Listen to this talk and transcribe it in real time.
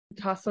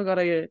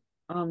Tasogara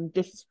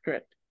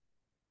district.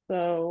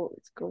 So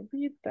let's go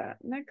read that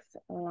next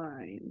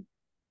line.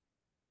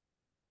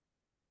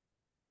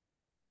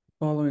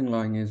 Following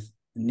line is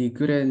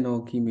Nigure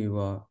no kimi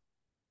wa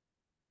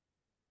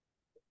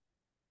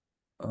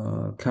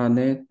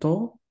kane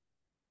to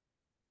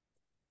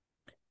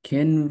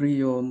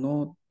kenryo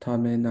no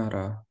tame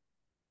nara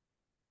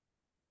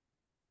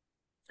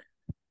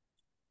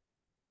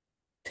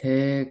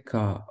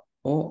teika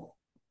o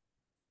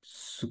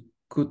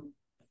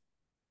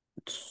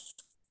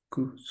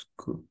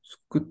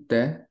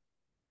sukutte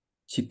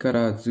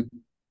chikara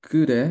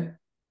zukure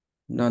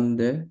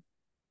nande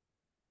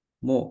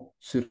mo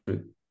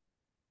suru.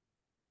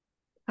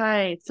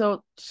 Hi.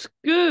 So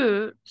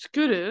tsukuru,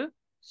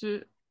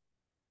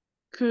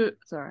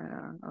 sorry,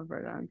 I'll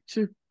write down.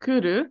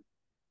 Tsukuru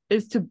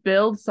is to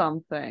build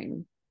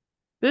something.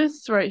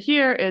 This right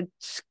here is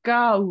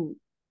tsukatte.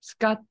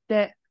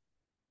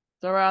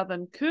 So rather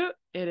than ku,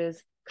 it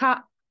is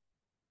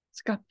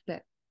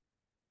tsukatte,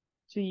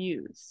 to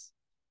use.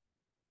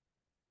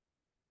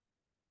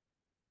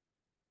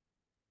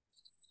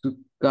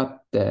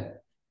 Tsukatte.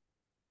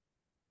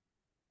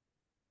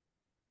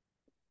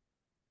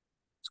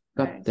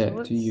 Right,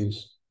 so To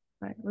use.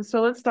 right.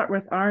 So let's start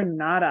with our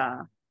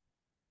nara.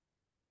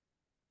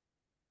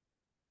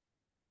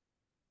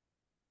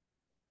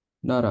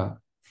 Nara.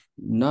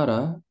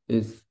 Nara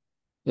is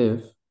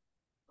if,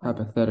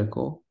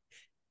 hypothetical.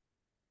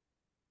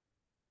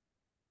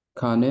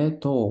 Kane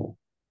to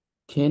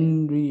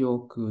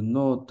kenryoku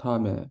no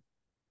tame,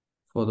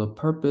 for the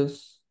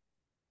purpose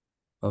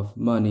of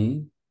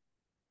money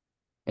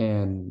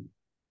and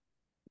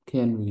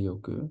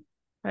kenryoku.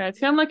 Right, it's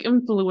kind of like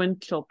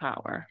influential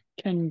power.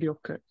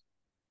 Kenryoku.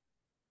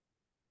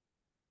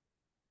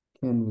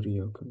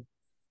 Kenryoku.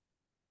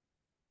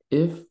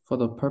 If for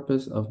the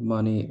purpose of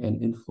money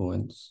and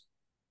influence.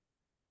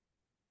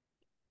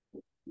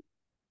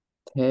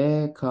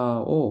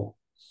 Teika o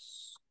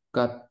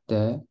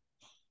tsukatte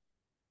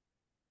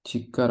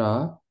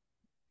chikara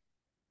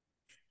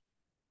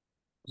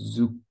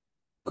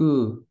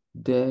zukude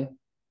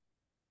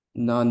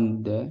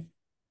nande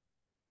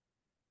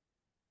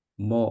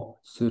mo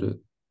suru.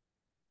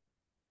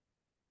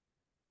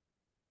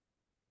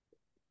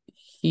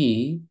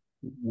 He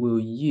will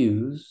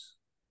use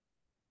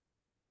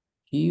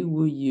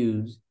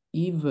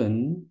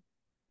even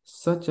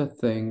such a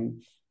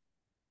thing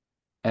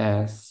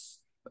as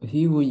the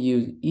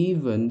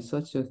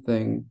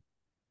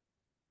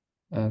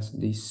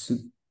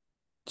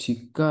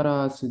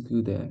chikara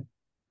sukude.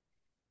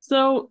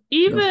 So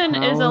even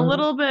is a power.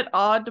 little bit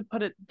odd to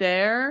put it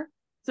there,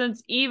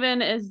 since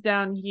even is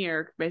down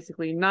here,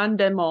 basically.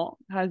 Nandemo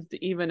has the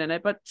even in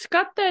it, but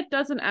tsukatte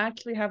doesn't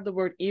actually have the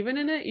word even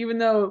in it, even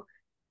though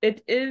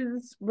it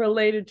is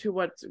related to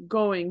what's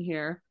going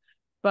here.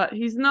 But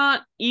he's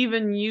not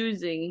even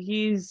using,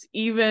 he's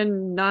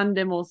even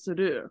nandemo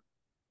suru.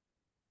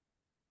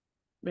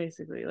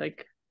 Basically,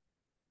 like,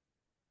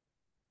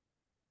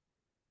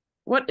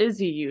 what is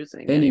he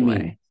using Any anyway?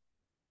 mean.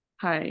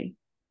 Hi.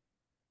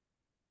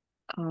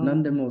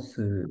 Nandemo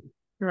suru.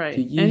 Right.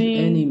 To use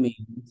any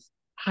means.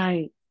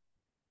 Hi.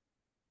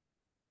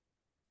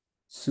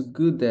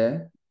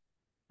 Sugude.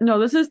 No,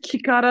 this is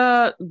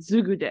chikara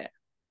zugude.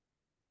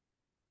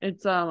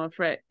 It's a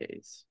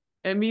phrase.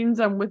 It means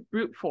I'm with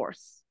brute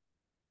force.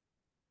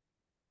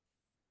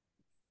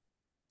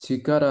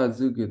 Chikara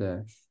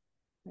zugude.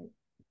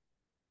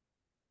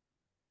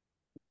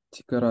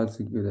 Chikara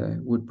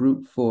zugude. With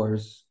brute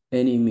force,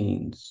 any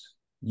means,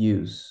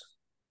 use.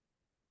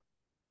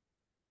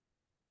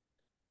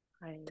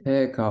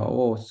 Teika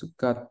o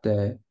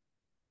tsukatte,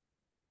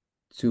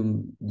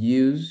 to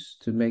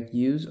make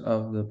use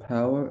of the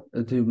power,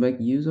 to make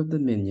use of the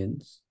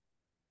minions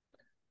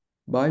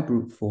by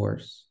brute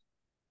force,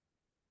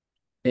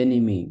 any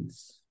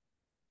means.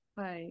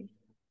 Hi.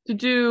 To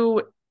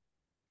do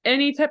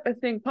any type of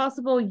thing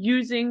possible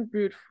using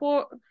brute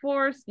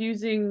force,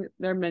 using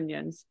their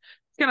minions.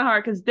 It's kind of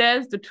hard because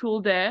des, the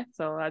tool de,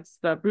 so that's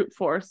the brute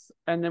force.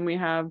 And then we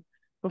have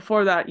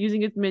before that,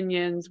 using his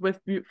minions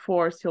with brute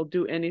force, he'll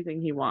do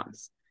anything he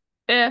wants.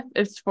 If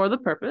it's for the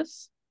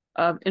purpose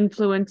of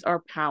influence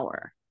or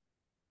power.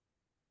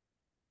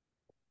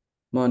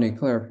 Money,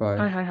 clarify.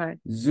 Hi.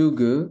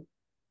 Zugu.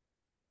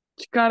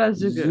 Chikara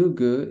zugu.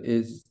 Zugu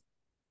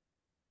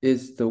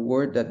is the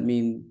word that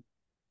means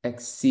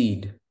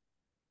exceed.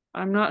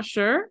 I'm not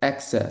sure.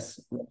 Excess.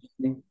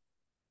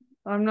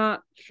 I'm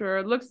not sure.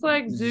 It looks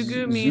like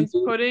zugu means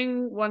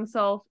putting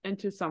oneself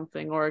into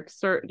something or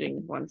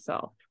exerting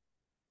oneself.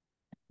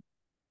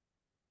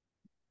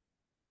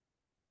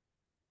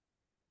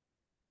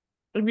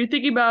 If you're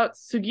thinking about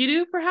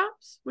sugiru,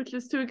 perhaps, which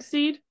is to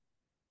exceed.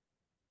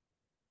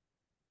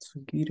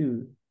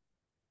 Sugiru.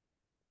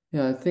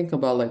 Yeah, I think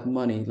about like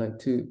money, like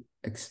to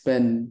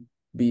expend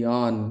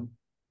beyond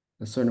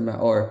a certain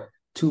amount or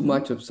too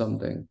much of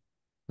something,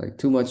 like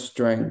too much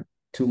strength,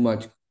 too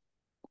much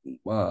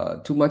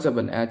of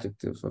an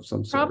adjective of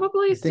some sort.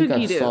 Probably I think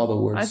I saw sugiru. the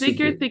word I think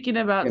you're sugu thinking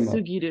about came up.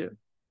 sugiru.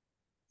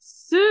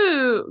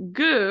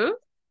 Sugu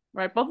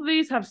right? Both of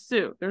these have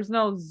su. There's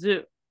no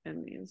zu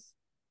in these.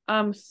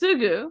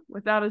 Sugu,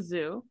 without a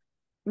zu,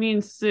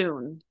 means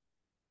soon.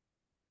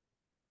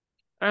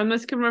 And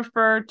this can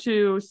refer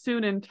to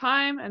soon in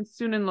time and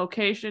soon in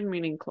location,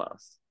 meaning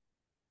close.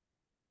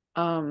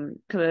 Because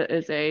it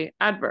is a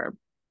adverb.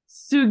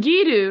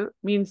 Sugiru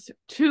means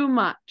too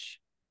much,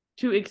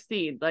 to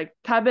exceed. Like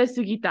tabe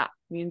sugita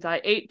means I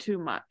ate too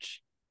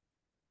much.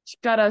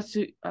 Chikara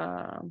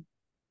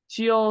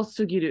chio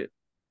sugiru,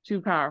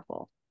 too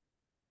powerful.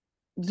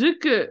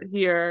 Zuku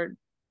here,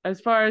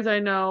 as far as I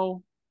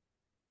know,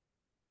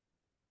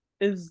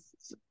 is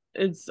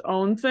its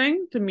own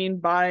thing to mean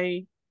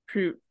by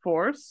brute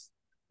force,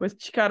 with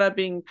chikara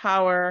being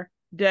power,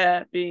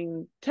 de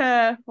being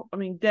de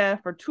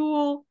for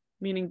tool,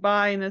 meaning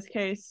by in this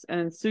case,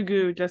 and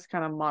sugu just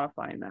kind of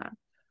modifying that.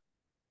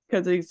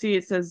 Because you see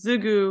it says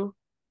zugu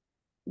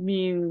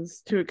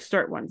means to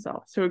exert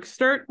oneself. So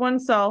exert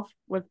oneself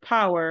with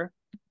power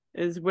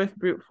is with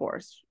brute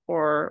force.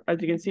 Or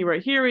as you can see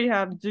right here, we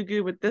have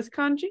zugu with this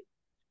kanji,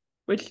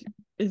 which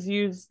is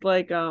used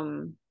like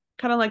kind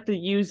of like the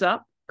use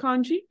up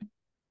kanji,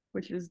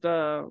 which is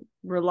the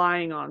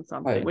relying on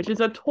something, which is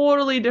a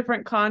totally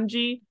different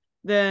kanji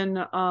than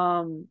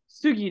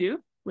sugiru,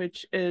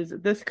 which is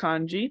this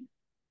kanji,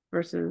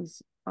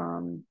 versus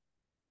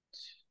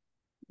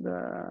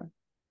the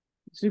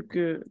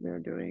zuku they're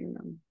doing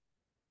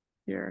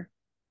here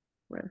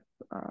with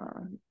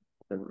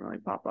doesn't really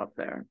pop up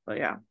there, but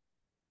yeah,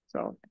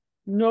 so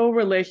no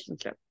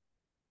relationship.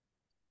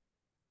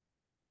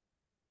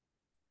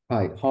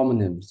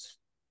 Homonyms.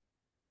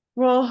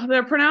 Well,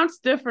 they're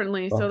pronounced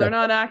differently, so they're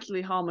not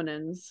actually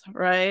homonyms,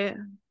 right?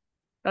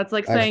 That's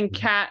like saying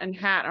cat and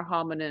hat are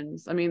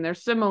homonyms. I mean, they're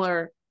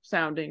similar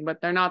sounding,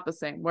 but they're not the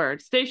same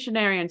word.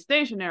 Stationary and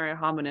stationary are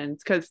homonyms,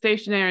 because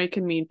stationary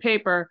can mean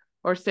paper,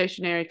 or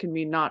stationary can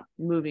mean not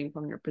moving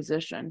from your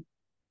position.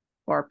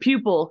 Or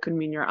pupil can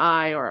mean your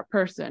eye or a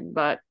person,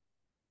 but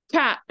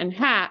cat and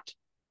hat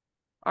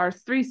are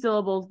 3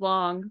 syllables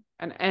long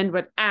and end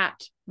with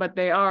at, but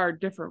they are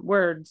different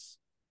words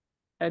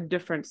and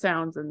different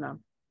sounds in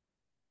them.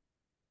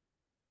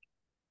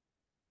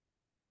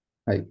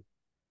 Right.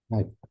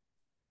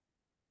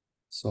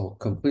 So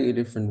completely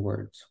different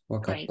words.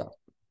 わかった。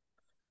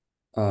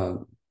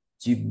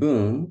自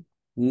分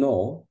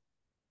の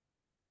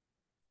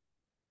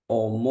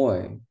思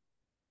い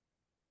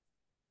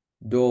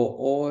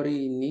通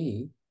り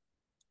に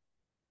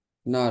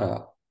な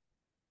ら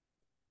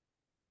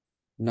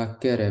な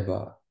けれ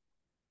ば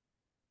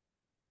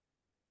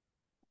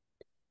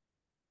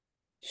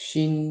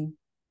し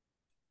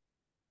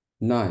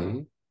な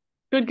い。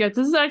Good guess.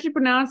 This is actually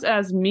pronounced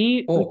as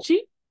mi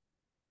uchi.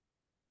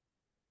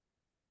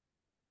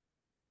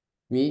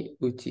 Mi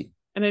uchi.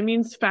 And it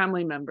means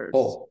family members.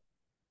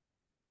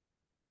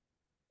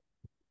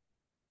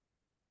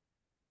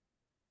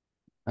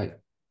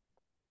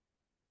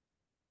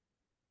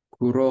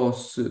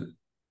 Cross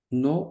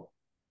no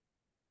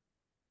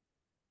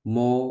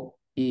mo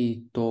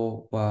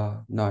ito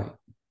wa nai.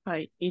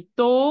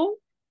 Ito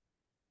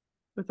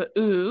with a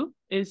u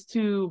is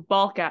to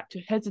balk at,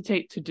 to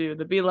hesitate to do,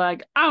 to be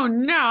like, oh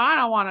no, I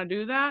don't want to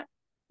do that.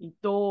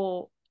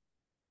 Ito.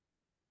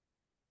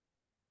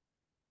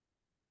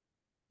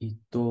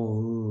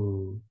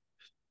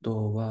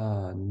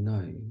 Wa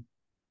nai.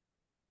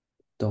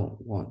 Don't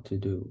want to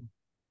do.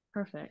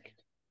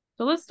 Perfect.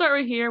 So let's start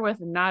right here with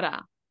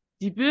nara.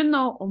 自分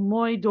の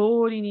思い通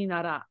りに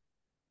なら。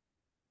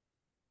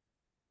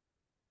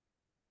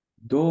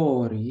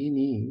通り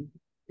に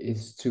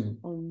is to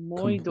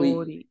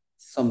complete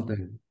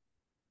something.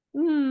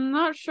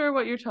 Not sure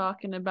what you're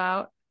talking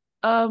about.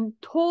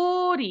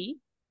 Tori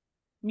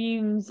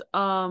means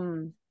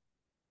to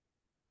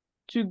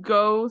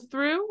go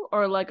through,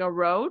 or like a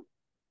road.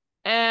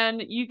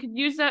 And you could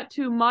use that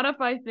to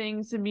modify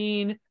things to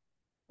mean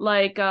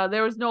like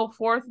there was no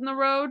fork in the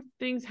road.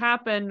 Things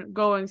happen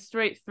going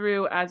straight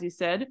through, as you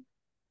said.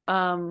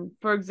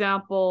 For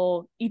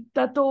example,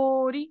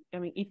 itatori. I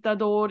mean,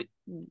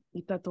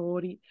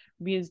 itatori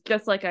means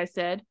just like I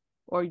said,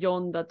 or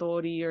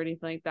yondatori or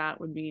anything like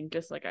that would mean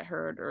just like I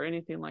heard, or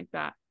anything like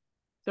that.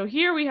 So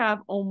here we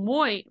have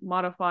omoi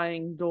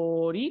modifying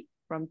dori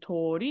from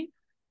tori,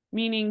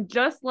 meaning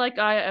just like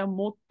I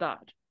amotta.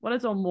 What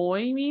does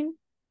omoi mean?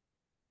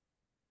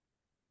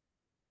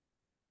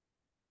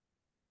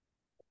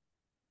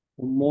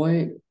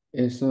 Omoi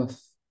is a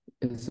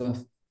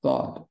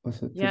thought.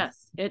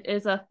 Yes, it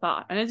is a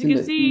thought. And as you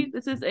can see,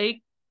 this is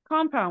a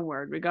compound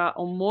word. We got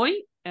omoi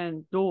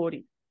and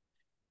dori.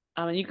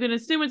 And you can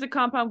assume it's a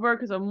compound word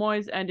because omoi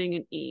is ending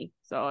in e.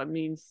 So it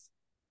means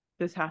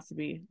this has to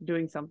be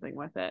doing something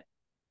with it.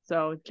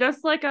 So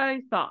just like I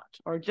thought,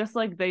 or just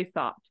like they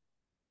thought.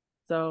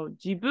 So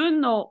jibun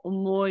no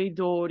omoi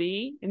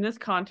dori in this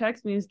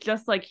context means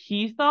just like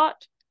he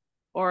thought,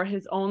 or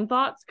his own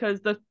thoughts,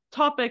 because the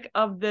topic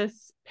of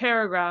this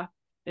paragraph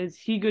is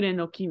higure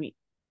no kimi.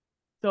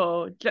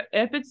 So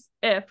if it's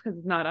because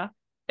it's nara,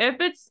 if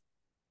it's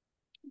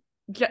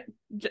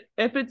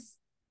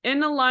in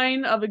the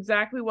line of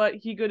exactly what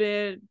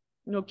higure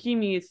no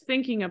kimi is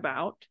thinking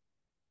about,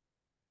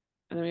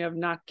 And then we have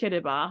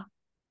nakereba,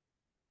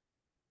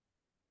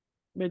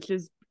 which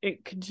is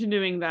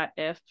continuing that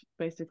if,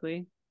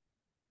 basically.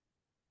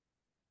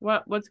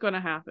 What's going to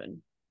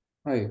happen?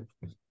 Hi.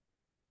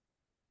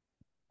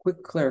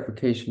 Quick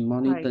clarification,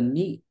 Money. Hi. The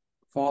ni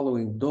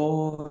following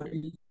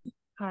dori.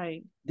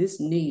 Hi. This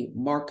ni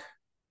mark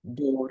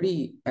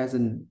dori as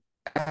an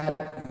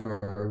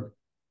adverb.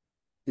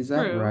 Is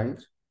that True. right?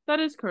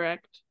 That is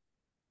correct.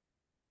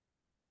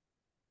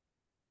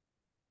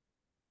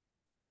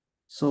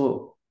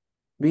 So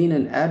being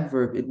an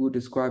adverb, it will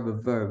describe a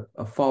verb,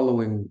 a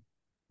following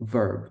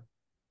verb.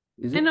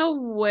 Is In it? a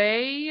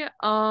way,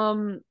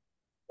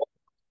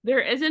 there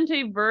isn't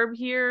a verb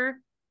here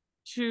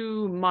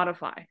to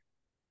modify.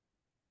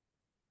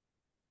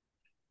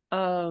 You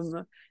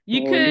So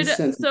in could, this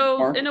sense, so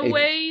mark in a a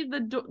way,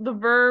 the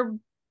verb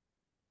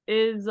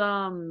is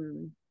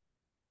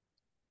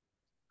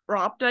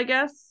dropped, I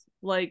guess.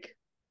 Like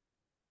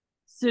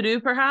suru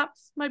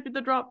perhaps might be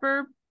the drop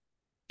verb.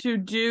 To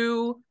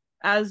do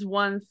as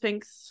one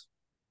thinks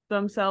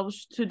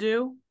themselves to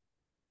do,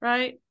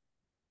 right?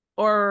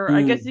 Or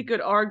I guess you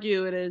could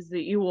argue it is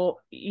the iwo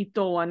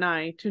ito wa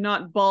nai, to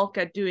not balk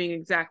at doing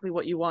exactly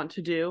what you want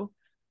to do.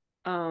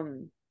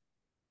 But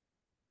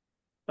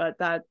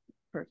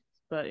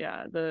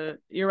yeah,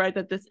 you're right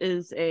that this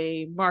is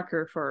a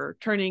marker for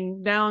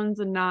turning nouns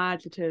and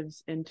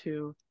adjectives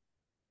into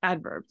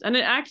adverbs. And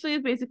it actually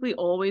is basically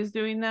always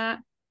doing that,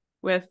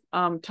 with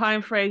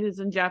time phrases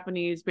in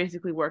Japanese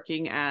basically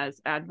working as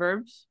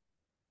adverbs,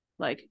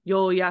 like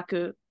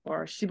yoyaku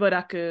or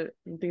shibaraku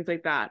and things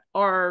like that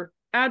are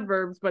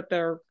adverbs, but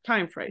they're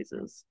time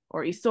phrases,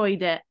 or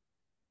isoide,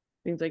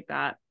 things like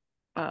that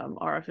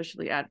are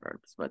officially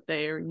adverbs, but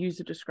they are used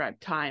to describe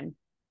time.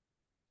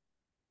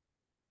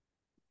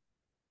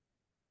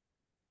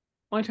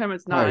 Only time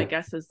it's not, I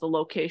guess, is the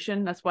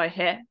location. That's why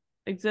he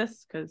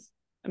exists, because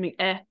I mean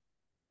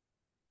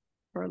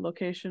for a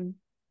location.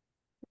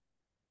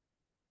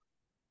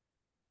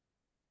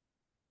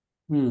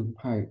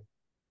 Hi.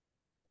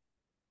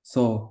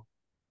 So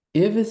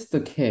if it's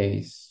the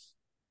case,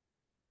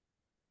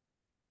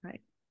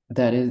 Right.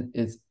 that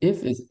is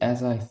if it's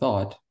as I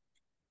thought.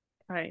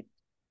 Right.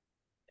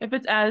 If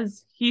it's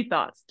as he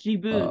thought,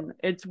 jibun,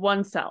 it's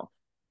oneself.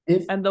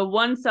 And the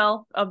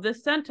oneself of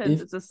this sentence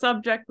is a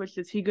subject, which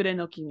is higure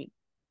no kimi.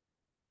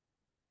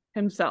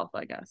 Himself,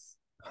 I guess.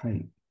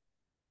 Right.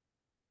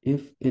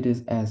 If it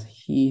is as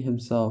he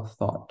himself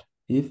thought,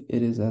 if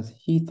it is as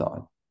he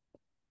thought,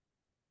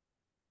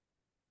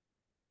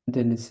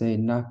 then it's a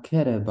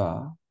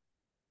nakereba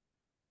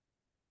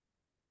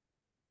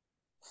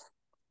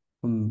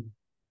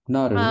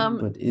naru,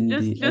 but in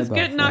the just eba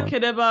get form.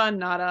 nakereba and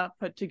nara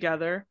put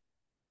together.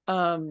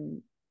 Nara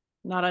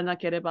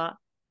nakereba.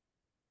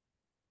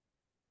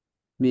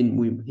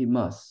 He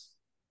must.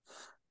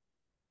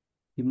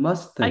 He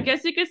must think. I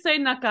guess you could say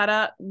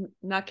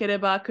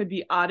nakereba could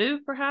be aru,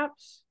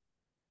 perhaps.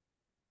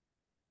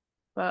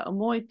 But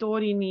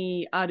omoitori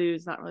ni aru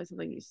is not really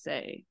something you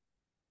say.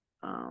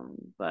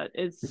 But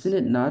Isn't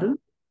it naru?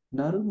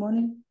 Naru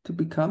money to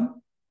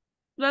become?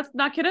 That's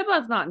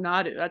nakereba is not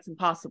naru. That's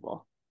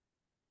impossible.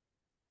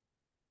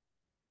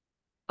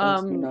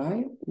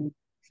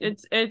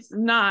 It's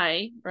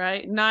nai,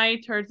 right? Nai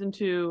turns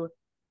into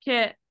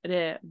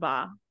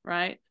kereba,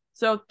 right?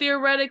 So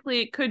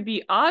theoretically it could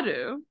be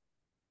aru,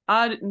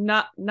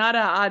 nara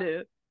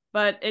aru,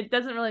 but it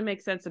doesn't really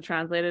make sense to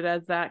translate it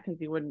as that, because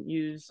you wouldn't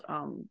use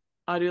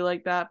aru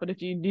like that. But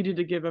if you needed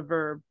to give a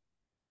verb,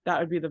 that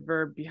would be the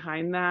verb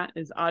behind that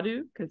is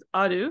aru, because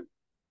aru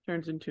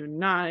turns into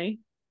nai.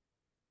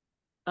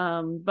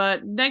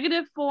 But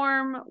negative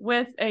form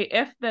with a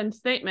if then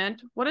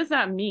statement, what does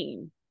that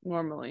mean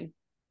normally?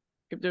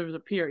 If there was a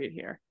period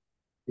here.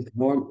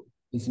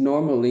 It's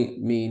normally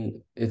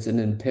mean it's an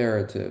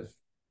imperative.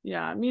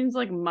 Yeah, it means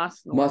like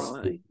must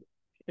normally.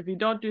 If you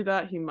don't do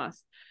that, he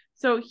must.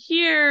 So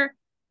here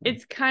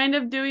it's kind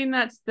of doing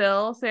that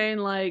still, saying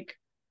like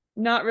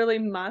not really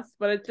must,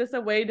 but it's just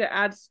a way to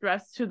add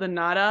stress to the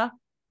nada.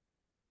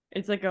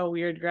 It's like a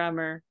weird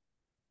grammar.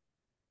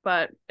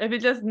 But if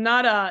it's just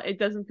nada, it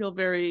doesn't feel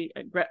very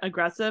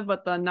aggressive,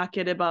 but the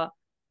nakereba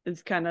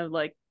is kind of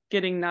like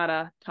getting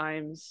nada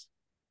times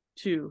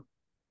 2.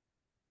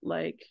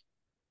 Like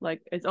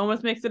it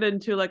almost makes it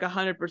into like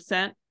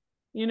 100%,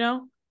 you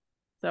know?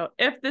 So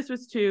if this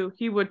was 2,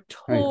 he would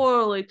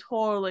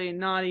totally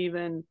not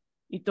even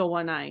ito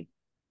wanai.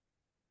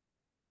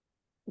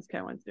 This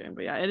kind of what it's doing.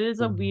 But yeah, it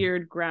is a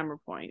weird grammar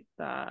point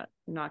that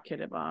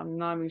nakereba. I'm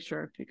not even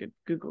sure if you could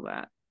Google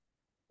that,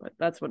 but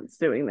that's what it's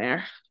doing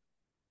there.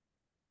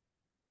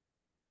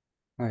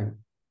 Hi.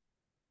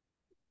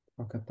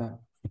 Wakata.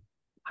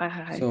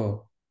 Hi.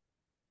 So,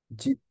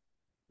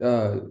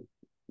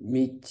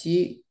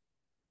 michi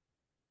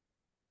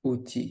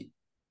uchi.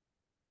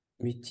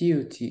 Michi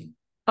uchi.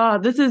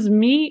 This is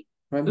mi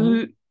Right,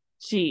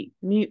 uchi.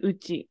 Mi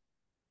uchi.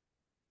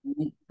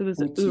 So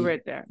there's a u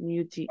right there. Mi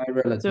uchi. My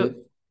relative. So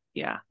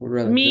yeah.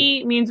 Relative.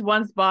 Mi means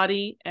one's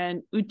body,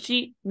 and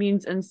uchi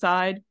means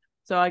inside.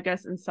 So I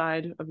guess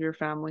inside of your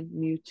family,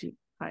 mi uchi.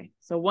 Hi.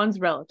 So one's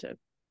relative.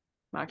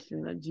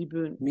 actually, 自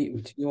分。身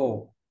内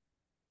を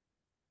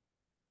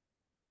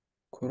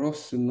殺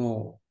す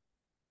の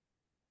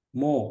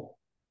も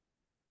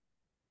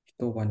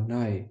人は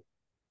ない。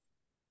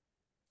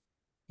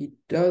He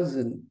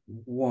doesn't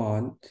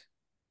want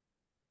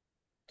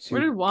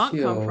Where did to want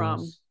come kill.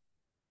 from?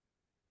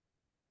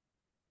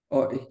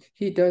 Or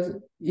he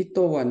doesn't. 意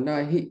図は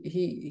ない。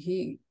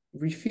He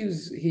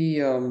refuses. He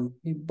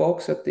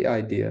balks at the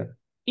idea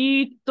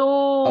い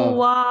と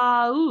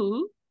わ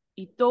う。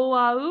いと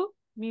わう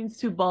means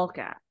to balk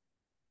at.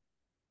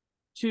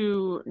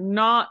 To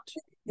not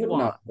would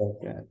want. not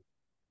balk at.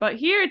 But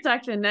here it's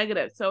actually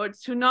negative. So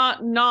it's to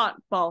not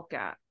balk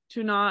at.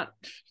 To not,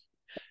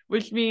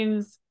 which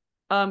means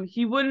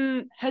he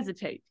wouldn't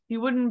hesitate. He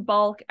wouldn't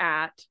balk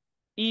at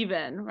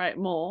even, right?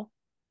 も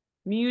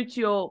う身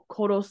内を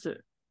殺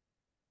す.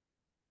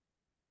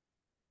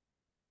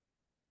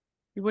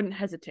 He wouldn't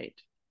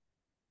hesitate.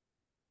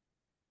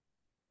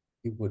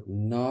 He would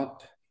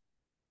not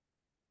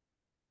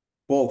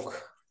balk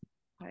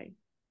はい。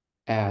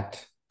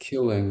 at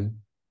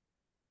killing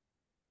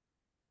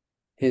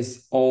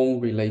his own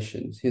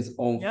relations, his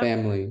own Yep.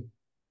 family.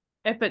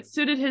 If it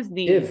suited his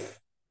needs.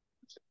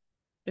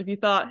 If you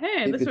thought,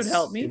 hey, this would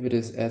help me. If it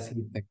is as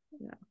he thinks.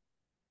 Yeah.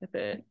 If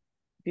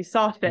he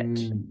saw fit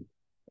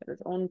at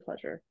his own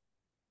pleasure.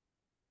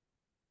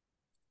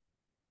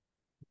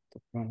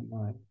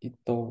 意図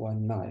は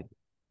ない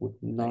would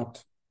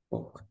not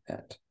balk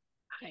at.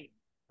 はい。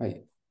は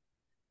い。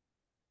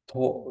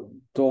泥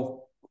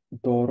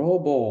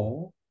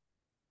棒、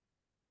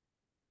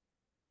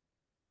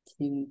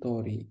金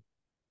取り、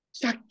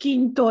借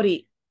金取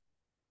り。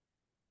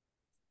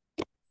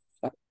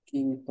借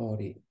金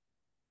取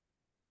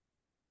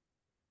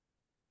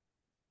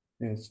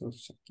り。そう、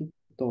借金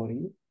取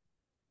り、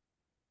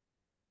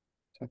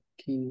借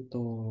金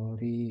取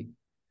り、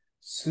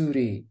す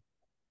り、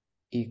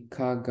い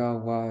かが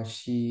わ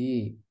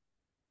しい、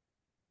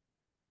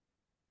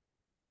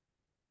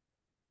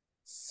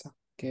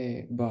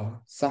酒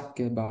場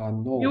You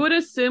の would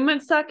assume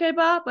it's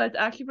sakeba, but it's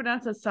actually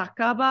pronounced as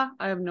sakaba.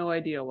 I have no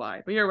idea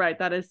why. But you're right,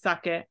 that is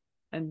sake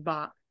and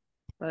ba.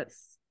 But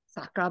it's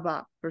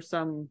sakaba for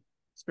some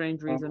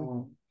strange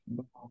reason.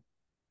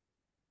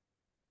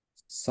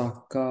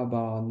 酒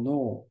場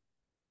の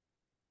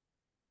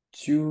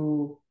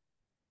住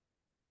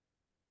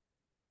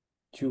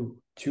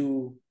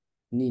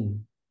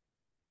人。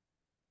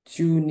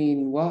住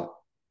人は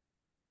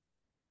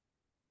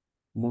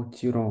も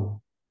ちろ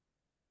ん、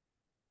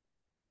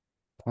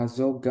黄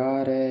昏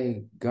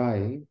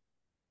街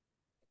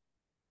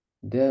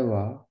で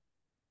は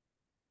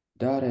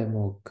誰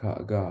も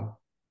かが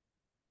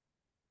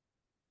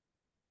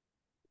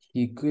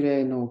日暮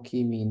れの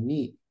君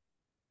に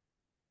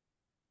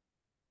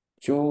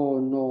上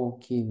納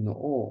金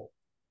を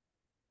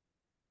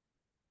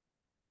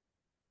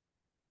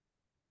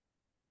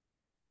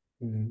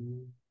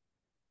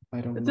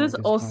I don't know This is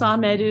this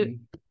osameru.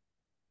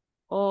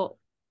 kanji.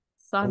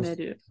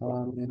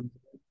 Osameru.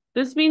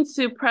 This means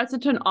to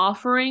present an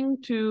offering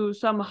to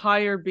some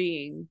higher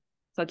being,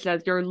 such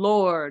as your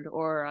lord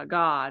or a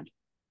god.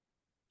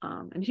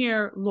 And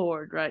here,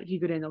 lord, right?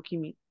 Higure no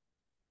kimi.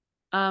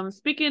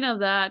 Speaking of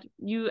that,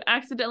 you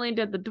accidentally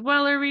did the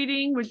dweller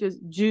reading, which is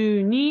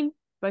junin,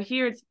 but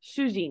here it's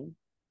shujin.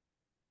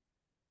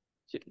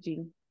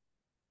 Shujin.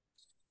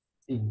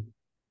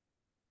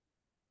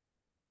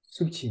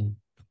 Suchin.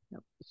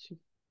 Yep.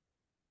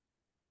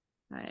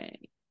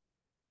 Right.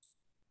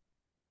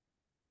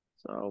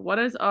 So what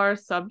is our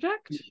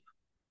subject?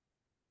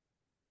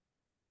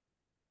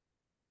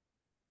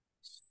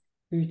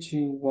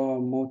 Suchin wa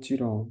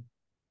mochiron.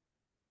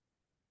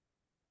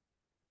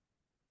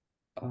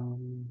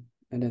 And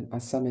then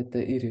asamete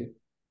iru.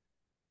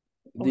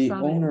 The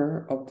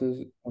owner of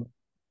the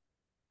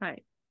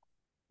right.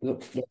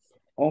 The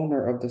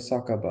owner of the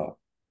sakaba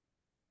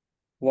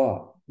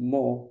wa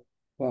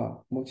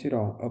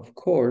mochiron, of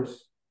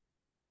course.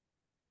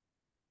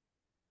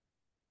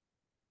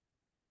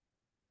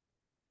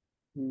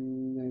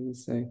 Let me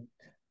say.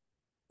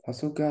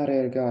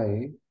 Pasugare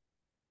gai.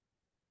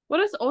 What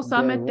does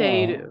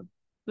osameteiru?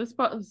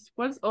 What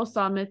does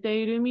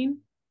osameteiru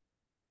mean?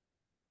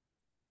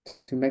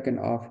 To make an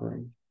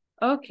offering.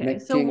 Okay,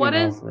 so what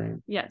is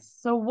offering. Yes.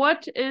 So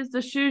what is the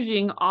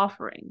shujing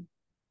offering?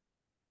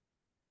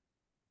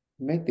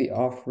 Make the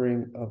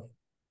offering of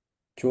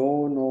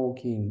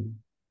Jonokin.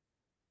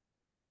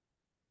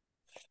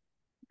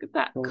 Look at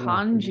that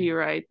kanji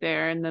right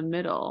there in the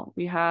middle.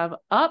 We have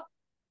up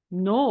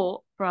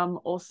no from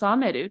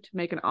osameru to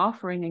make an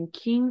offering and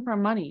king for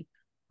money.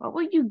 What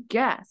would you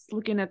guess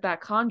looking at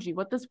that kanji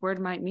what this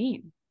word might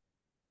mean?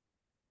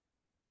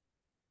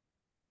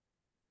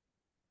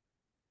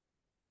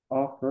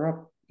 Offer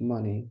up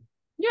money.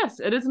 Yes,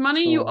 it is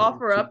money you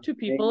offer up to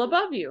people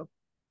above you.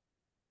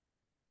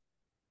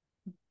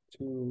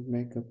 To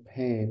make a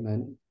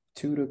payment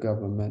to the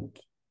government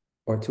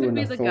or to an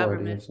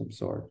authority of some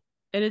sort.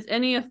 It is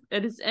any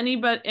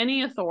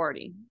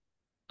authority.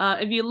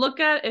 If you look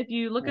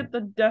at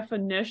the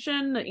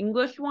definition, the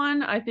English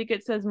one, I think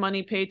it says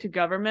money paid to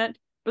government.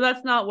 but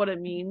that's not what it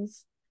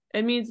means.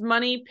 It means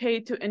money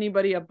paid to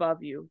anybody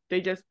above you.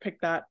 They just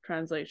picked that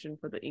translation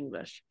for the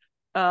English.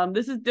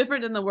 This is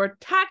different than the word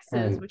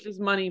taxes, which is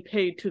money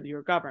paid to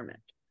your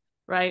government,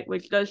 right?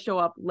 Which does show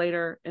up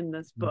later in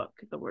this book,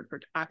 the word for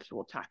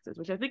actual taxes,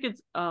 which I think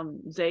it's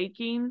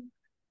Zeikin,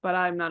 but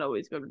I'm not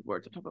always good with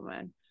words on top of my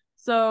head.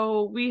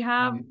 So we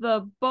have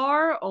the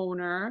bar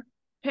owner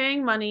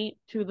paying money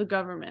to the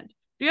government.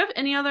 Do you have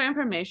any other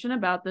information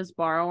about this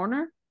bar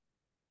owner?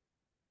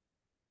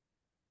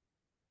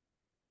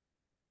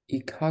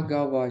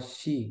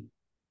 Ikagawashi.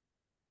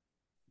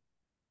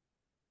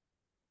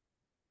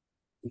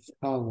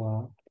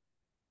 Ikawa.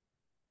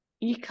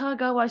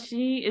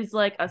 Ikagawashi is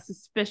like a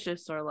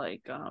suspicious or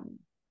like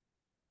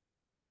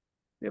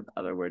we have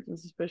other words in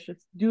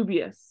suspicious,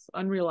 dubious,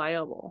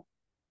 unreliable.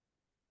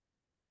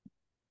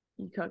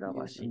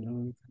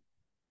 Ikagawashi.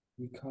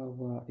 Yes,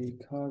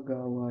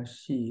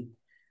 Ikagawashi.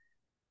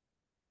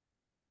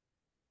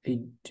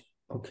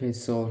 Okay,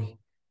 so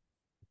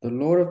the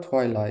Lord of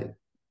Twilight,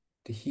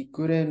 the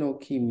Hikure no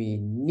Kimi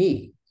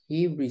ni,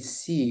 he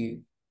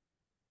received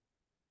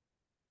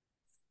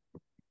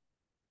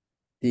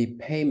the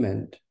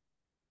payment.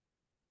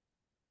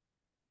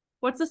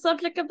 What's the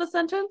subject of the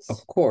sentence?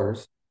 Of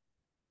course,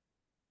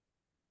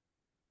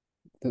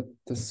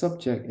 the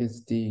subject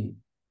is the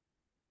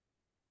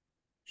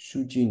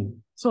Shujin.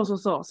 So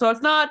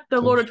it's not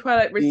the Lord of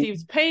Twilight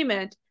receives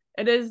payment.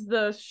 It is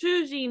the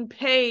Shujin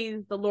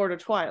pays the Lord of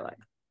Twilight.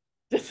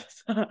 This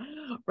is a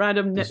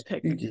random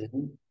nitpick.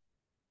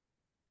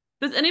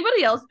 Does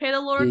anybody else pay the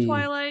Lord of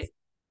Twilight?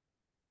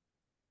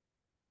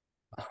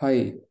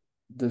 Hi,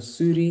 the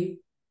Suri,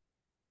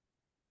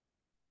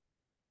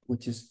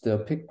 which is the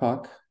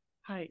pickpocket.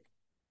 Hi.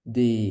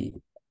 The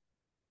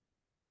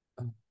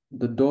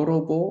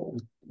Dorobo,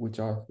 which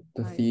are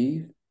the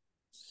thieves.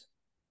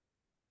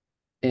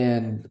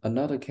 And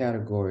another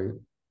category,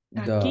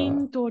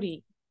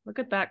 Shakintori. Look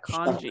at that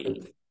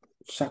kanji.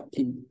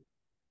 Shakin.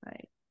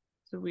 Right.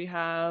 So we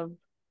have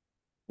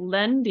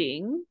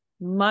lending,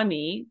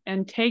 money,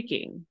 and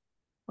taking.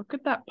 What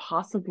could that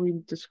possibly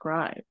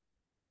describe?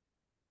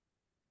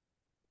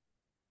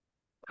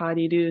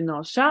 Kariru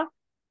no sha,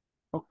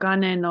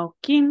 okane no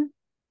kin,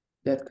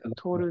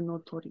 toru no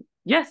tori.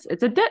 Yes,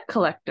 it's a debt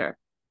collector.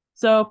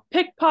 So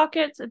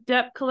pickpockets,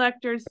 debt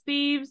collectors,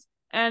 thieves,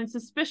 and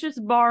suspicious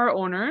bar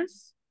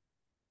owners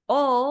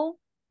all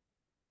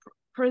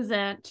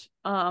present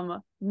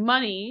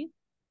money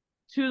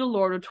to the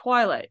Lord of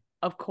Twilight,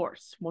 of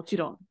course,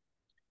 mochiron.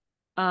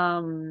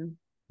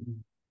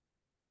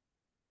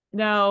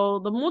 Now,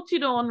 the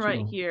mochiron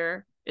right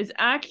here is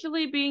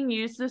actually being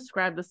used to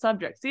describe the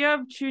subject. So you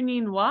have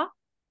chunin wa.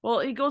 Well,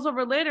 it goes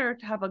over later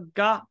to have a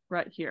ga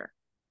right here.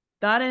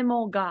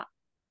 Daremo ga.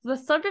 So the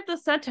subject of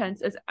the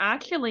sentence is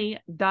actually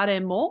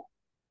daremo,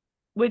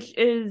 which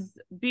includes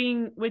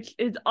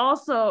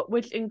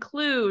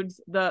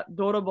the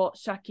dorobo,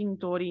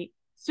 shakintori,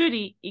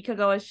 suri,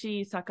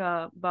 ikagawashi,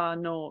 sakaba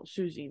no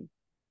shujin.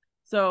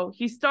 So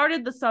he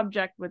started the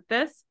subject with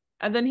this,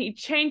 and then he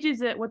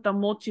changes it with the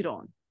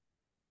mochiron.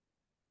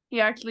 He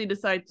actually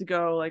decides to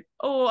go like,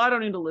 oh, I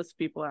don't need to list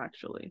people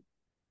actually.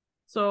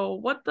 So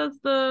what does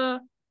the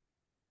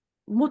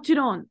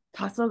mochiron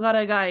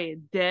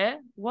tasogaregai de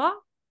wa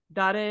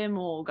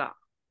daremo ga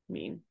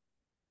mean?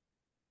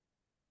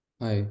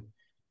 Hi.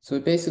 So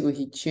basically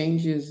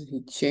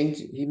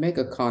he make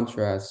a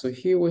contrast. So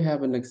here we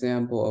have an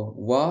example of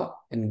wa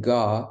and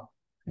ga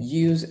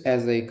used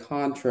as a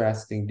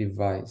contrasting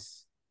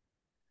device.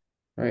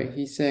 Right?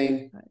 He's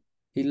saying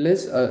he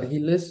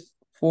lists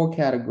 4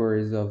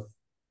 categories of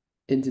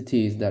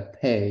entities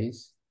that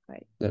pays,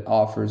 that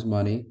offers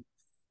money.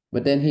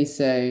 But then he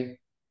say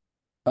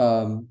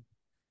in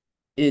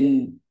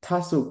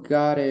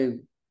tasogare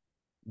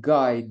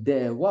gai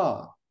de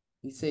wa,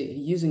 he's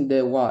using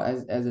de wa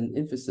as an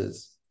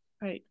emphasis.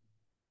 Right.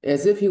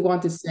 As if he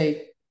want to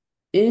say,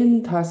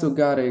 in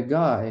tasogare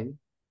gai,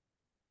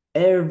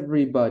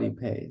 everybody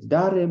pays.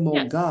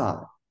 Daremo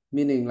ga,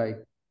 meaning like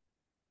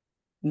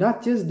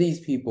not just these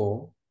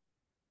people,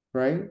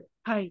 right?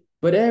 Hi.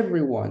 But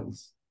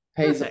everyone's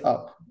pays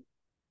up.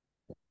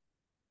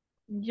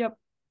 Yep.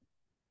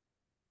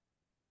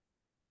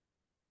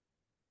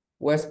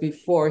 Whereas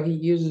before he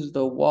uses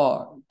the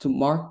wa to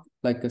mark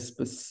like a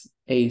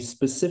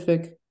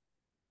specific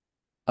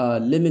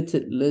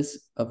limited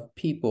list of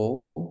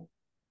people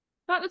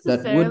not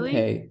necessarily that would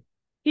pay.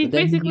 He's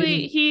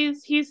basically he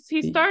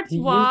starts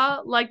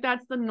wa like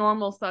that's the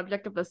normal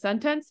subject of the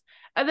sentence,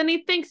 and then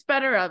he thinks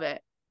better of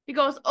it. He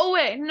goes, oh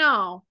wait,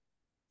 no.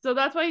 So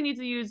that's why he needs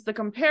to use the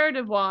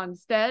comparative wa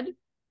instead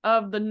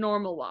of the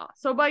normal wa.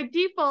 So by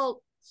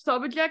default,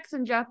 subjects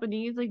in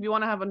Japanese, like if you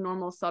want to have a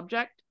normal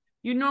subject,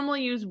 you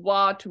normally use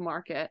wa to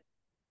mark it.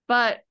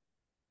 But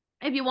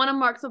if you want to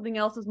mark something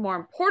else as more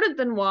important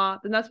than wa,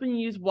 then that's when you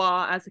use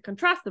wa as a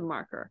contrastive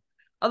marker.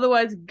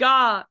 Otherwise,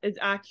 ga is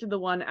actually the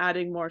one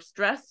adding more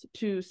stress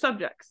to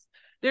subjects.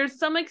 There's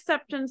some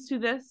exceptions to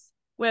this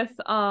with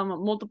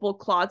multiple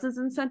clauses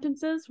in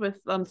sentences,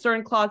 with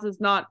certain clauses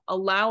not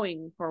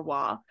allowing for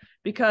wa,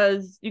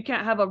 because you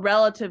can't have a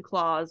relative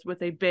clause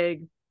with a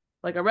big,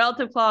 like a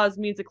relative clause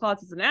means a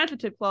clause is an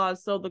adjective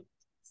clause, so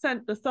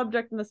the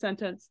subject in the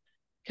sentence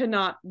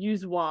cannot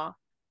use wa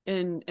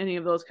in any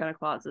of those kind of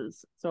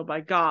clauses. So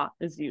by ga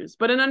is used.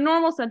 But in a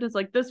normal sentence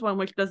like this one,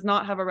 which does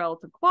not have a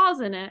relative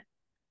clause in it,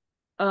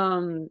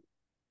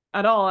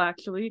 at all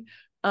actually,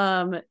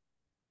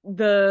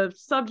 the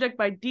subject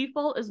by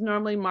default is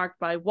normally marked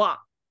by wa,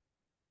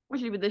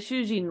 which would be the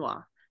shujin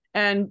wa.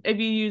 And if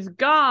you use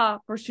ga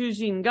for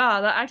shujin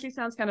ga, that actually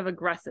sounds kind of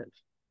aggressive.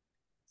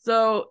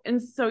 So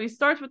he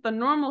starts with the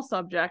normal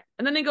subject,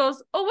 and then he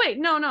goes, oh wait,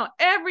 no,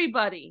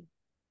 everybody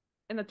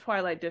in the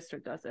Twilight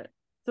District does it.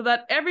 So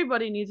that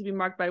everybody needs to be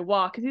marked by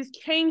wa, because he's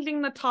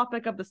changing the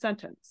topic of the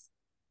sentence.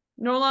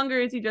 No longer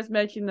is he just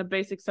mentioning the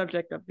basic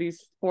subject of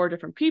these 4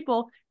 different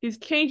people. He's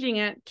changing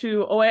it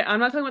to, oh wait,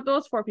 I'm not talking about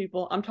those 4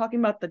 people. I'm talking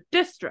about the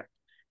district.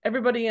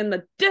 Everybody in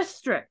the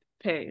district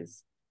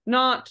pays,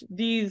 not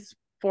these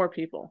 4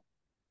 people.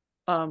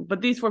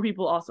 But these 4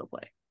 people also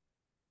play.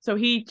 So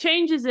he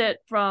changes it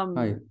from...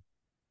 Hi.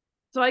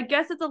 So I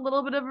guess it's a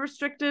little bit of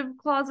restrictive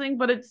clausing,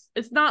 but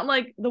it's not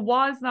like the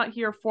wa is not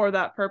here for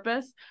that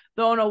purpose,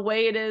 though in a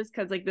way it is,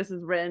 because like this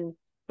is written,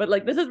 but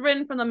like this is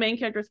written from the main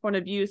character's point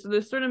of view, so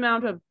there's a certain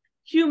amount of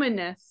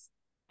humanness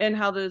in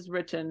how this is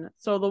written.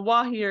 So the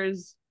wa here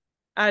is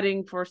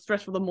adding for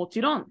stress for the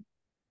mochiron.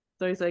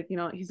 So he's like,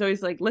 he's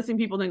always like listing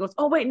people, and then he goes,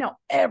 oh wait, no,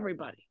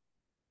 everybody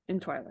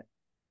in Twilight.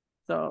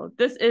 So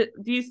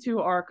these 2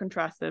 are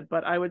contrasted,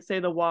 but I would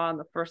say the wa on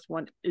the first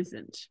one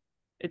isn't.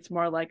 It's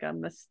more like a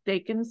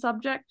mistaken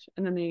subject,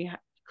 and then he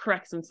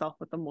corrects himself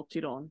with the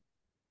mochiron.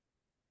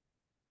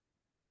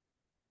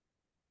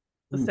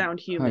 The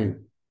sound human. Hi.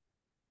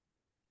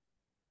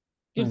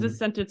 Gives this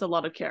sentence a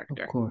lot of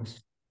character. Of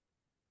course.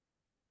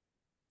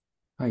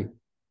 Hi.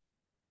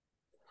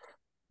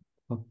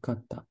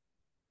 Wakata.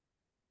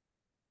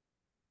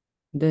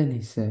 Then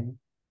he said,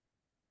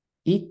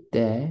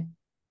 Itte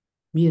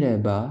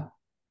mireba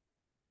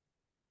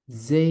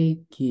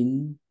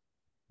zeikin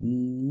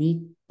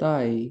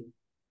mitai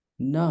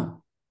na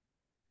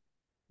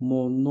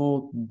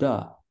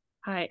monoda.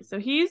 Hi, so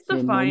he's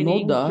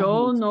defining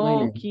jo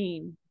no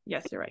kin.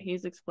 Yes, you're right.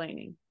 He's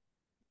explaining.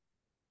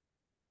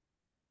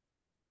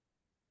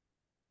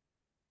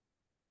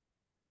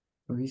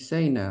 So he's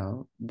saying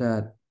now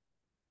that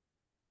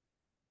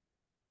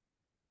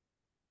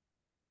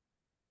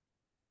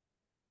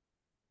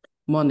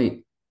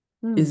Money,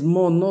 is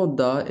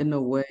monoda in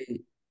a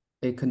way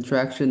a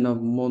contraction of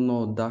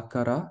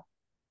monodakara?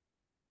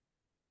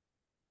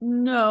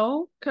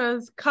 No,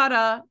 because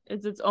kara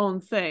is its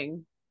own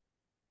thing.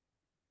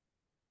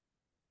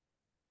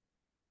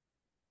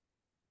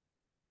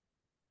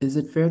 Is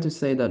it fair to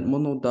say that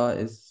monoda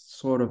is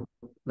sort of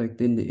like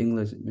in the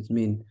English, which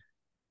means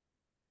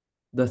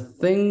the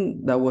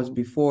thing that was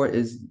before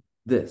is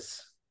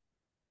this?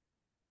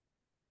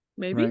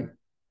 Maybe. Right?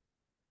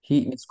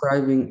 He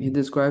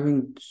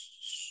describing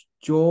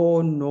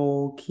jo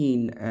no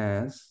kin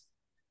as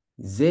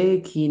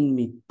zeikin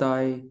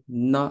mitai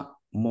na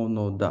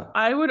monoda.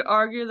 I would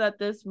argue that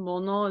this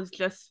mono is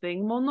just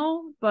thing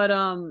mono, but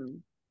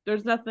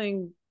there's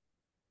nothing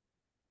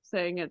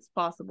saying it's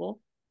possible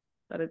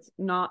that it's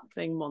not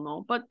thing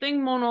mono. But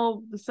thing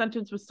mono, the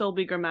sentence would still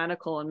be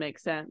grammatical and make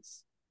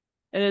sense.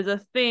 It is a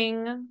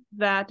thing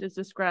that is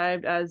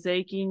described as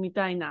zeikin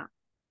mitai na.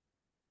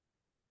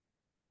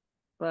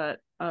 But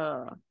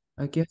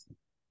I guess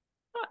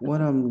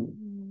what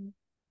I'm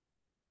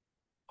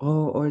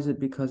or is it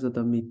because of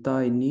the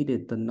mitai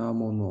needed the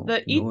namono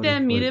the in order ite for it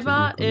to be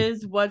mireba complete?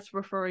 is what's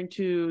referring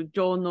to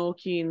jo no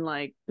kin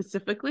like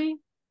specifically.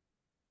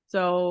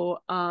 So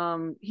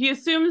he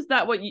assumes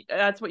that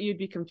that's what you'd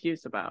be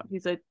confused about. He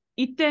said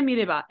ite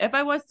mireba. If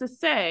I was to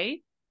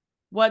say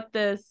what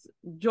this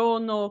jo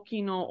no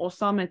kin no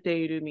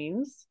osameteiru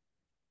means,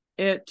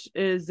 it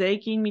is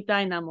zeikin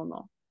mitai na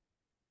mono.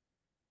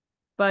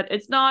 But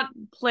it's not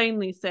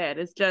plainly said.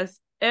 It's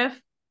just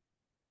if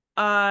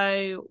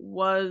I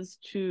was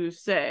to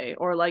say,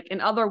 or like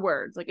in other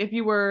words, like if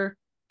you were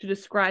to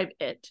describe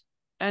it,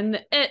 and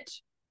the it,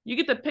 you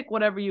get to pick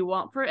whatever you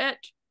want for it,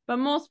 but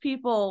most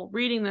people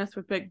reading this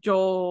would pick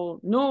jo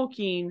no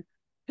kin,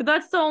 because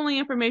that's the only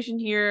information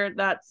here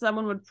that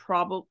someone would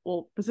probably,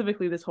 well,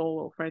 specifically this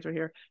whole phrase right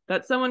here,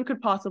 that someone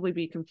could possibly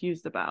be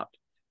confused about.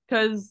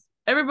 Because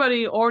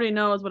everybody already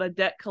knows what a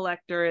debt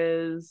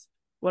collector is,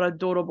 what a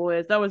dorobo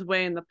is. That was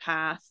way in the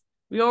past.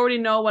 We already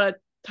know what a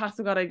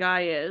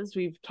Tasugaregai is.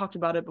 We've talked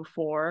about it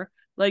before.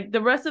 Like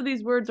the rest of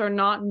these words are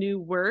not new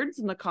words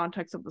in the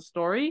context of the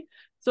story.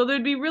 So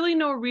there'd be really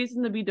no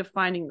reason to be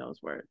defining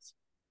those words.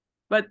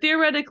 But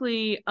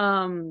theoretically,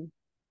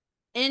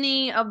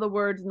 any of the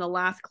words in the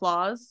last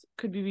clause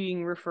could be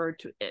being referred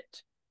to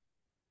it.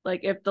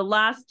 Like if the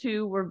last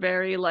 2 were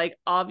very like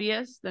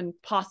obvious, then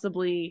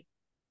possibly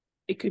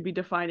it could be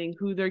defining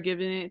who they're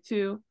giving it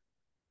to.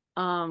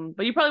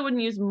 But you probably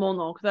wouldn't use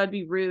mono, because that'd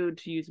be rude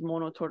to use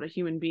mono toward a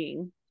human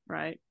being,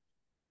 right?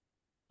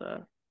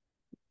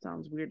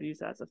 sounds weird to use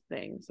that as a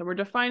thing. So we're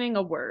defining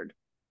a word.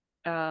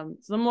 So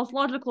the most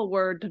logical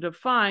word to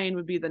define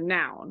would be the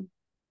noun,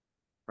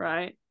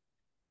 right?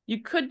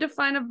 You could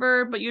define a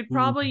verb, but you'd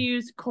probably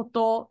use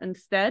koto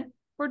instead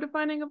for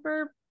defining a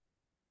verb.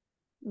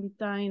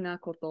 Mitaina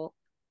koto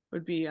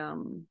would be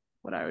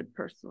what I would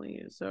personally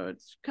use. So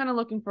it's kind of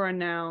looking for a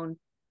noun,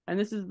 and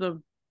this is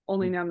the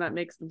only noun that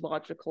makes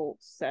logical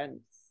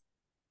sense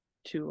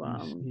to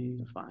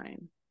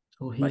define.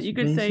 So but you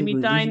could say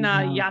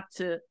mitaina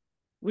yatsu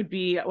would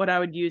be what I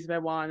would use if I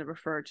wanted to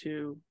refer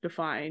to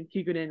define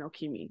higure no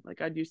kimi.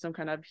 Like I'd use some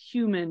kind of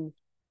human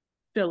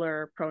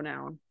filler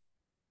pronoun.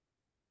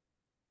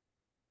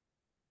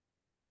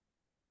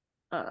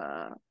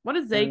 What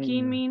does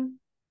zeikin mean?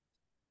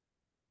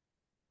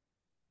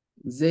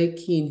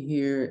 Zeikin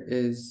here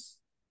is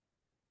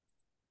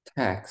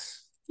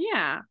tax.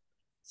 Yeah.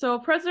 So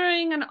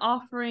presenting an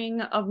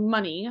offering of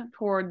money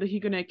toward the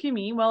higure no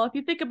kimi, well, if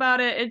you think about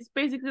it, it's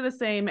basically the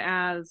same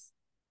as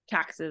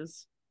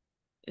taxes,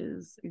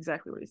 is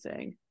exactly what he's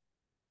saying.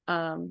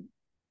 And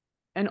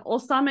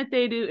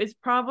osameteru is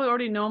probably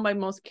already known by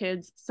most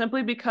kids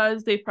simply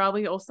because they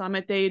probably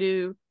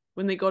osameteru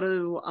when they go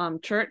to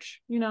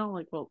church, you know,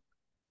 like well,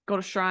 go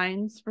to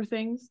shrines for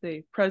things.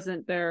 They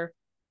present their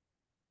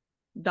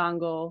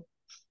dango,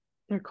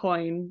 their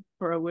coin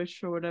for a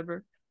wish or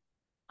whatever.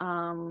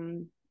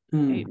 8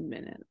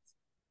 minutes.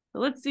 So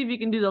let's see if you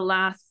can do the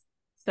last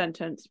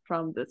sentence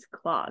from this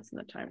clause in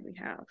the time we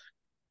have.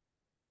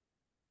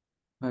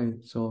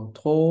 So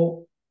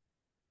と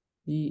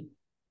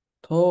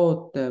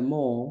って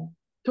も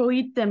と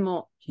言って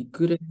もひ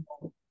くれ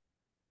の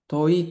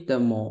と言って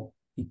も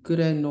ひく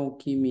れの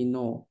君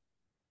の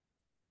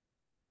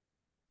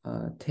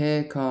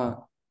て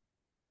か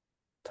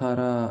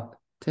た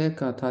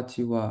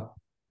ちは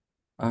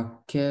あ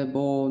け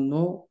ぼ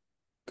の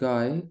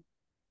街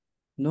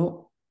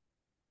の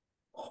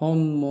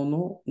本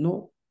物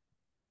の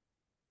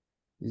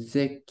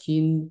税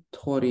金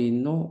取り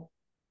の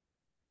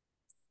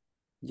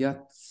や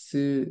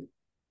つ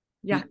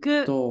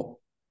役人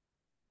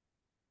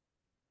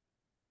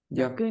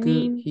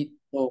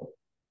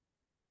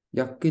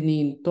役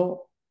人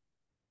と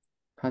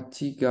8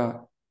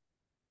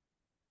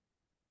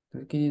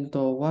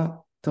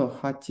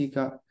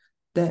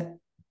で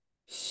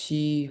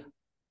支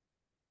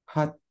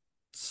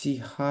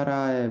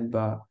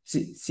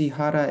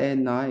払え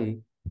な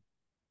い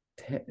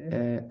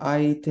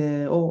相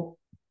手を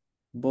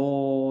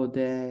棒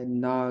で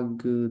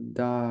殴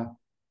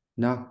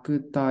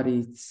った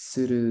り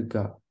する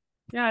が。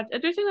Yeah, it's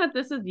interesting that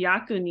this is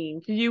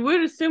yakunin, because you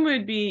would assume it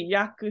would be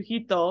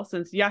yakuhito,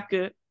 since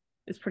yaku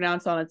is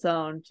pronounced on its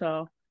own.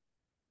 So,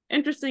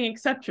 interesting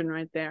exception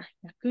right there.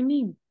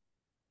 Yakunin.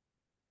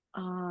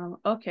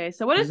 Okay,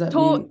 so what does that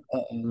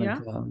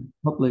mean,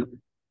 public?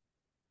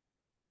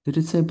 Did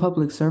it say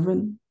public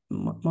servant?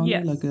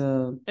 Yes. Like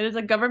it is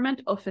a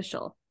government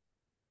official.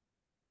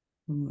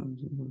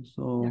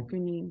 So,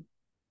 yakunin.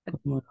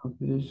 Government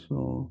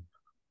official.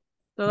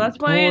 So that's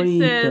why it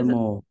says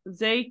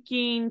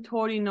zeikin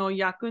tori no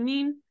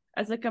yakunin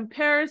as a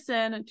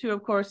comparison to,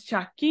 of course,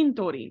 chakin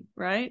tori,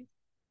 right?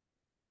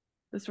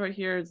 This right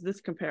here is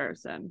this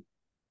comparison,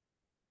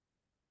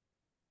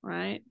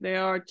 right? They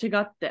are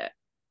chigatte.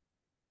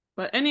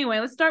 But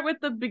anyway, let's start with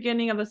the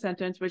beginning of the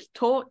sentence, which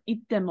to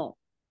ittemo.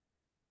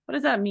 What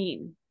does that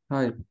mean?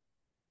 Hi.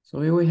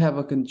 So here we have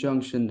a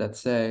conjunction that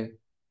say,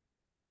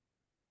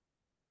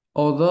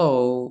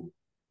 although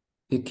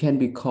it can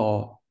be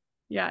called.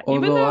 Yeah,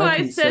 even though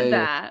I said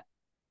that,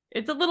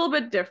 it's a little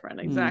bit different,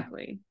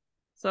 exactly.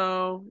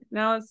 So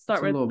now let's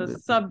start with the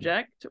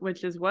subject,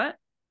 which is what?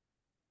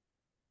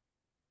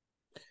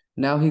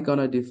 Now he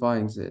gonna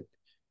defines it.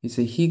 He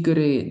say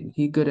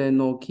higure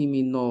no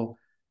kimi no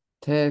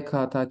te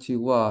katachi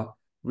wa,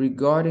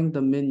 regarding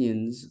the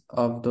minions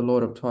of the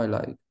Lord of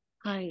Twilight.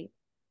 Hi.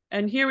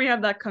 And here we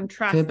have that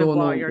contrastive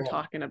wa you're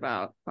talking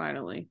about,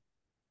 finally.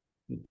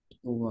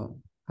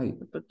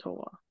 With the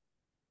toa.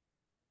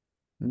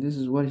 And this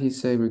is what he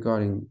say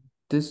regarding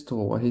this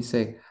toa. He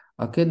say,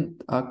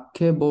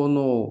 akebo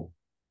no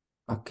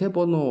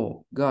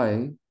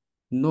gai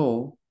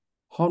no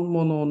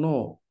honmono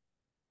no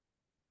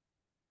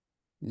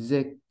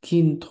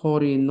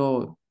zekintori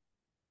no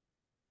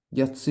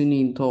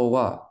yatsunin to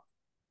wa.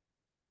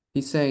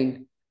 He's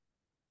saying,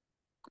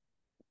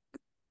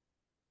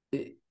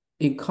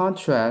 in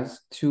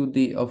contrast to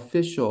the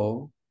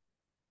official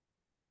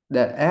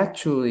that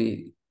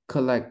actually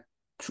collect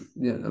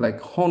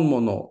like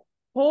honmono.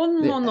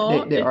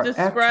 Honmono is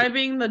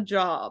describing the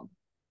job.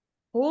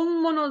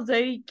 Honmono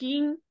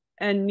zeikin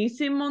and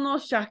nisimono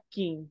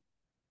shakin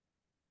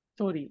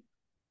tori.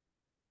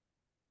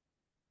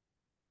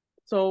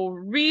 So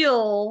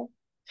real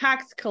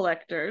tax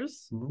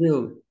collectors.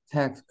 Real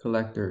tax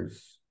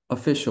collectors,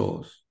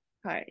 officials.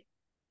 Hi.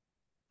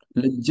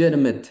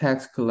 Legitimate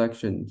tax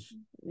collections.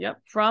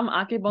 Yep, from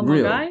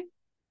Akebono Gai.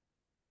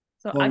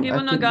 So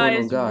Akebono Gai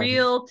is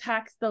real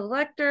tax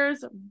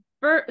collectors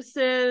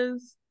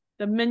versus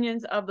the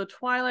minions of the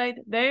Twilight.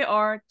 They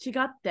are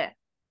chigatte.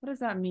 What does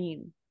that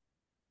mean?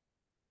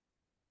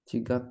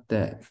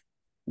 Chigatte.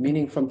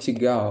 Meaning from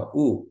chigao.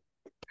 Ooh.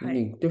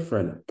 Meaning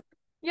different.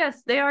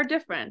 Yes, they are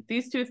different.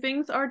 These two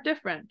things are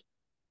different.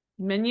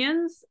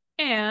 Minions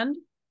and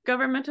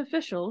government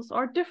officials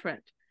are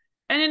different.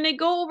 And then they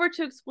go over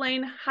to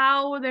explain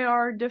how they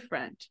are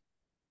different.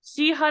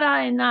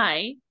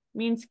 Shiharaenai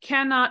means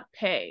cannot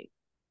pay.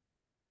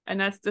 And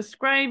that's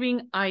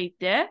describing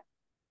aite.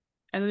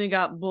 And then we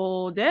got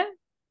bo de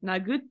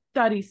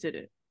naguttari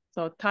suru.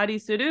 So tari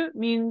suru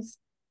means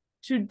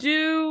to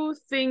do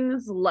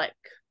things like.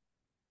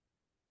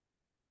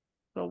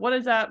 So what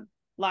does that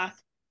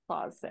last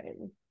clause say?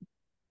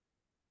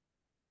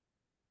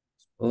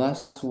 The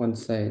last one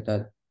say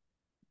that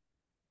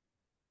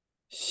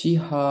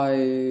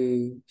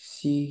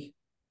shiharao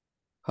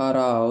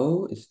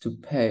is to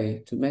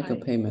pay, to make a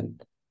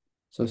payment.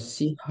 So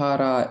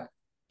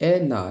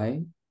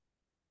shiharaenai,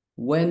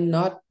 when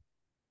not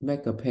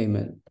make a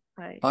payment.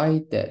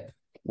 I did.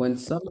 When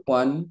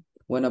someone,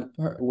 when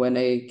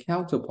a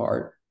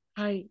counterpart,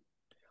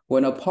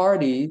 when a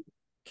party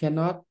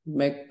cannot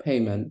make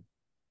payment,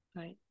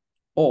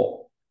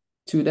 or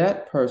to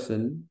that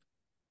person,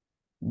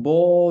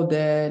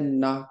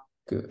 bodenaku.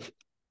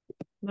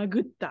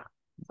 Nagutta.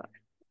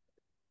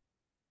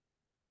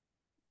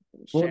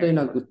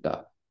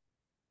 Bodenagutta.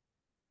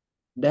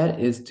 That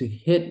is to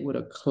hit with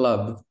a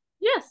club.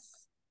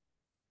 Yes.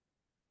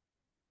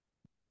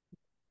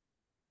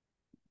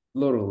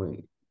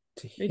 Literally,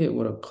 to hit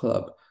with a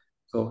club.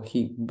 So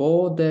he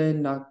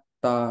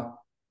bodenakta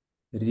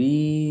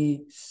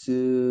ri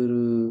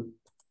suru.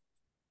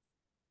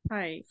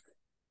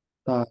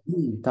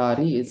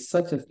 Tari is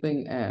such a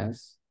thing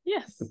as.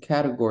 Yes. The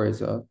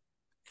categories of.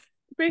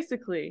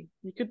 Basically,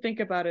 you could think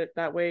about it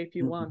that way if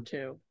you want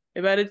to.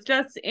 But it's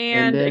just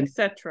and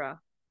etc.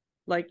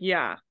 Like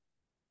yeah.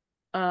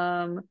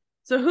 So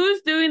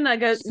who's doing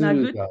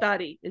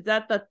naguttari? Is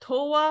that the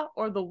towa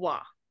or the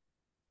wa?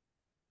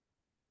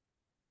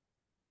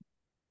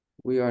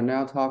 We are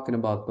now talking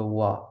about the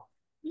wa.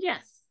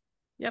 Yes.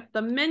 Yep.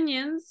 The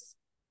minions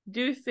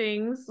do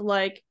things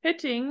like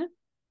hitting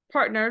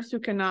partners who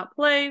cannot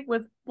play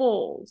with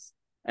bowls.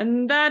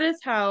 And that is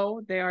how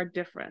they are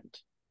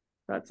different.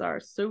 That's our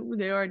so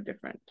they are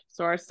different.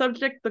 So our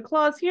subject, the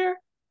clause here,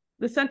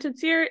 the sentence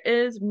here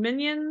is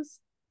minions,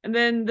 and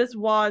then this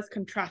wa is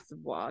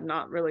contrastive wa,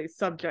 not really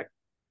subject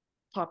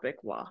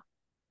topic wa.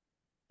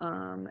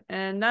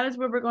 And that is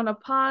where we're going to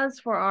pause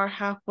for our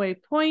halfway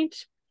point.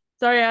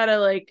 Sorry I had to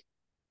like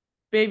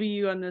baby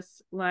you on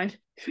this line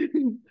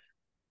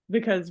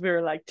because we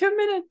were like 2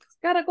 minutes,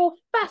 gotta go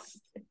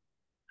fast.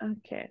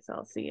 Okay, so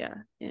I'll see ya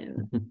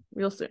in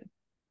real soon.